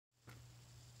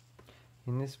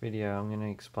In this video I'm going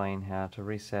to explain how to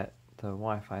reset the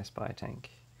Wi-Fi Spy Tank,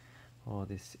 or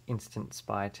this instant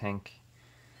spy tank,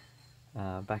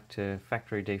 back to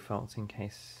factory defaults in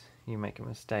case you make a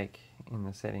mistake in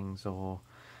the settings or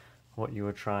what you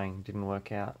were trying didn't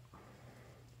work out.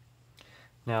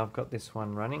 Now I've got this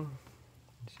one running,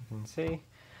 as you can see,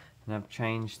 and I've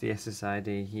changed the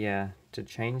SSID here to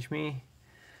change me,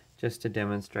 just to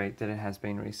demonstrate that it has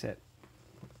been reset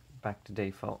back to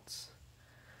defaults.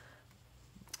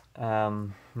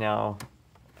 Now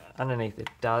underneath it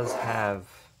does have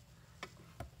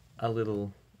a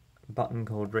little button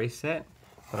called reset,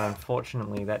 but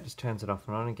unfortunately that just turns it off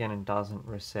and on again and doesn't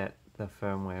reset the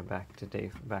firmware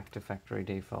back to factory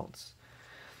defaults.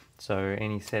 So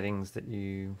any settings that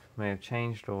you may have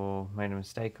changed or made a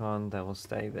mistake on, they will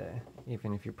stay there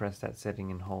even if you press that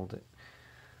setting and hold it.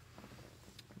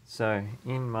 So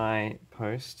in my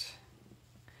post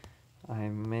I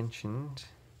mentioned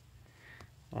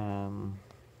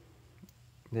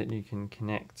that you can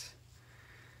connect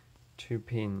two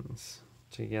pins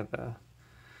together,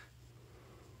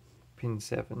 pin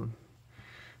 7.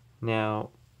 Now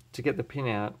to get the pin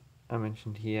out, I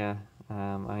mentioned here,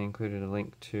 I included a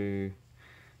link to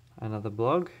another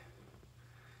blog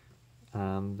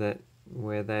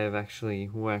where they've actually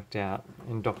worked out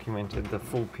and documented the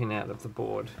full pin out of the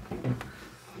board.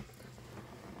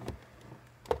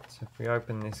 So if we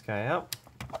open this guy up,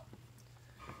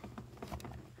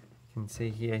 you can see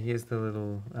here's the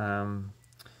little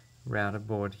router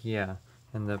board here,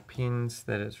 and the pins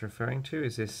that it's referring to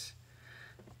is this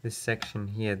section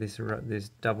here, this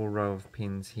double row of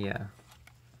pins here.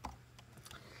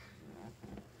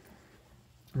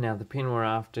 Now the pin we're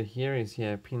after here is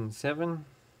pin 7,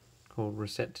 called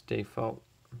reset to default,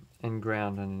 and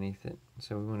ground underneath it.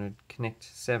 So we want to connect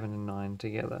 7 and 9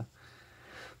 together.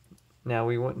 Now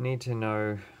we need to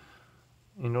know,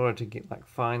 in order to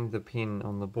find the pin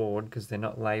on the board, because they're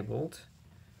not labeled,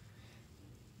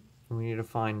 we need to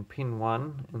find pin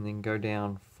 1 and then go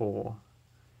down 4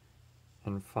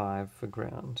 and 5 for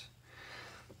ground.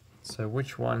 So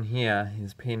which one here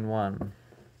is pin 1?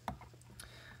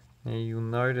 Now you'll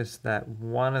notice that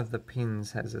one of the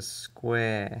pins has a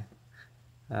square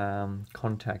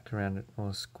contact around it,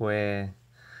 or square,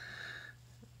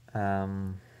 I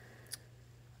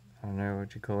don't know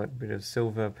what you call it, a bit of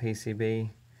silver PCB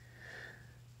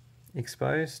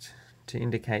exposed to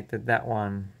indicate that that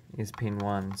one is pin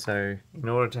 1. So in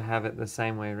order to have it the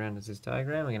same way around as this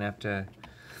diagram, we're going to have to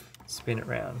spin it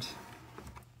round.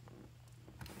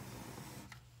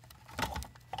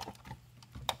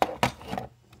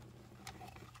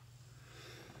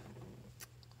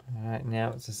 Alright, now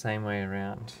it's the same way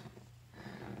around.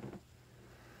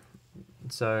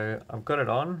 So I've got it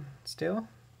on still,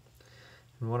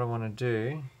 and what I want to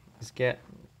do is get,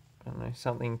 I don't know,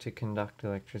 something to conduct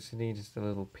electricity, just a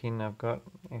little pin I've got.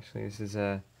 Actually this is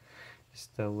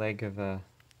just the leg of a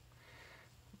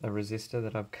resistor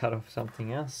that I've cut off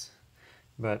something else,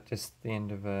 but just the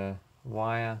end of a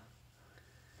wire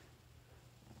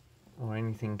or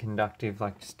anything conductive,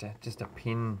 like just a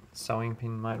pin, sewing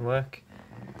pin might work.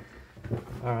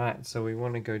 Alright, so we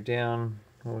want to go down,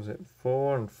 what was it,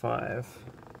 4 and 5.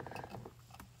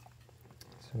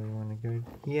 So we want to go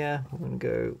here, we want to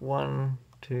go 1,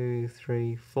 2,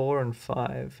 3, 4 and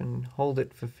 5 and hold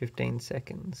it for 15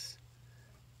 seconds.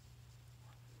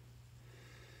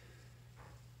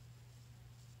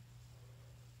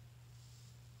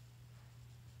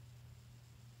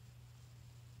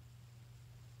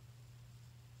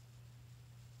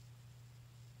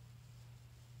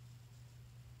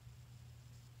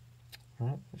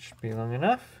 Right, that should be long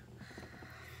enough.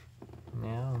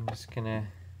 Now I'm just gonna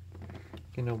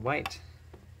wait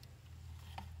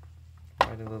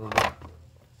a little bit.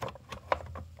 Put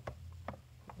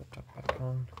the top back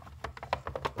on.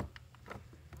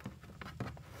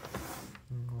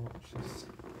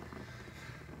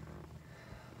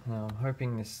 Now I'm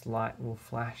hoping this light will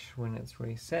flash when it's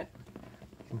reset.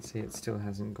 You can see it still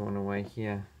hasn't gone away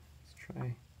here. Let's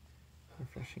try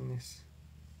refreshing this.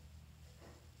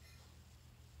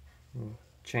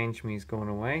 Change me's gone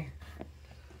away,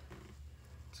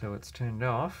 so it's turned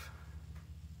off.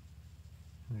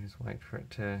 I'll just wait for it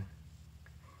to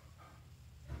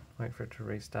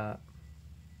restart.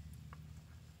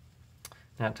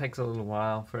 Now it takes a little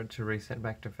while for it to reset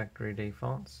back to factory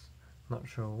defaults. Not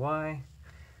sure why.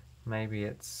 Maybe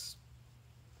it's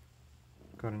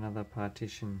got another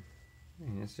partition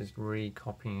and it's just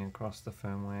recopying across the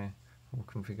firmware or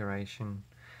configuration.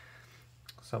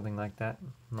 Something like that,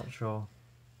 I'm not sure.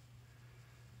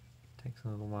 Takes a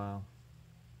little while.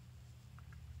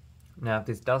 Now if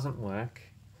this doesn't work,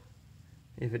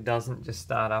 If it doesn't just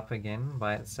start up again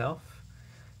by itself,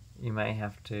 you may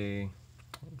have to,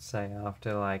 say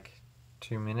after like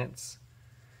 2 minutes,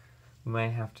 you may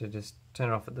have to just turn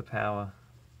it off at the power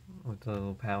with the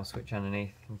little power switch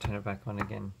underneath and turn it back on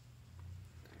again.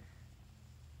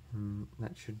 And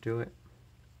that should do it.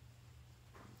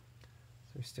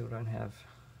 So we still don't have,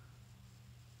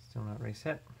 still not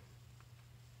reset.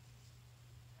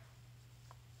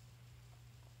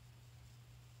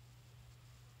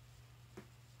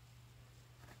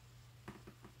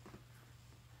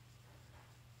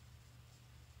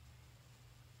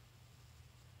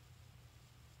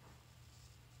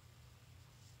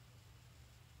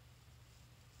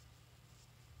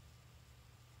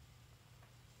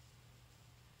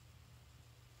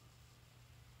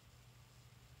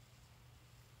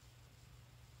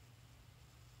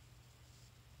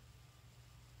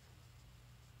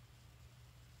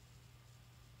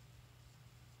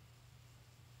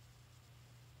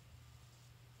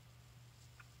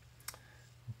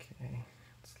 Okay,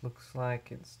 it looks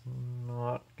like it's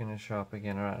not going to show up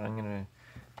again. Alright, I'm going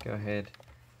to go ahead,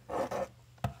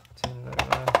 turn it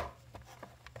over,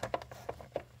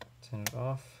 turn it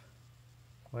off,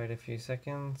 wait a few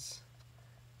seconds,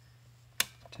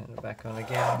 turn it back on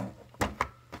again,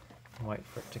 and wait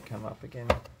for it to come up again.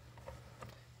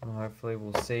 And hopefully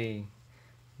we'll see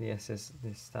this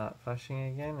start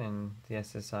flashing again and the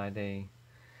SSID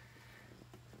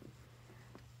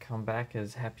come back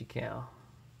as happy cow.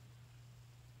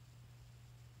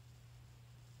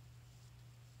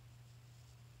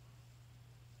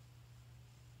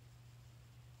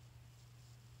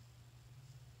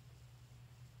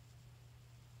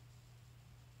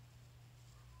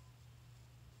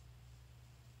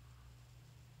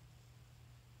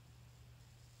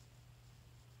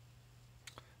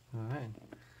 Alright,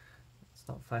 it's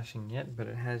not flashing yet, but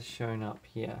it has shown up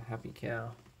here, happy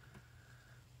cow.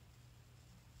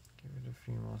 Give it a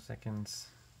few more seconds.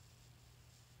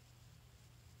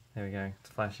 There we go, it's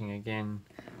flashing again.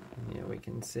 And yeah, we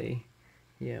can see.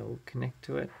 Yeah, we'll connect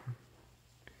to it.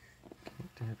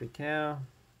 Connect to happy cow.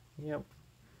 Yep.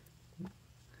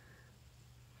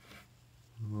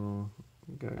 We'll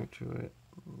go to it.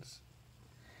 Let's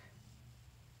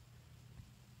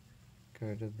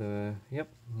go to the, yep,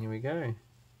 here we go.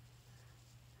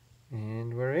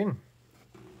 And we're in.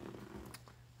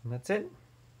 And that's it.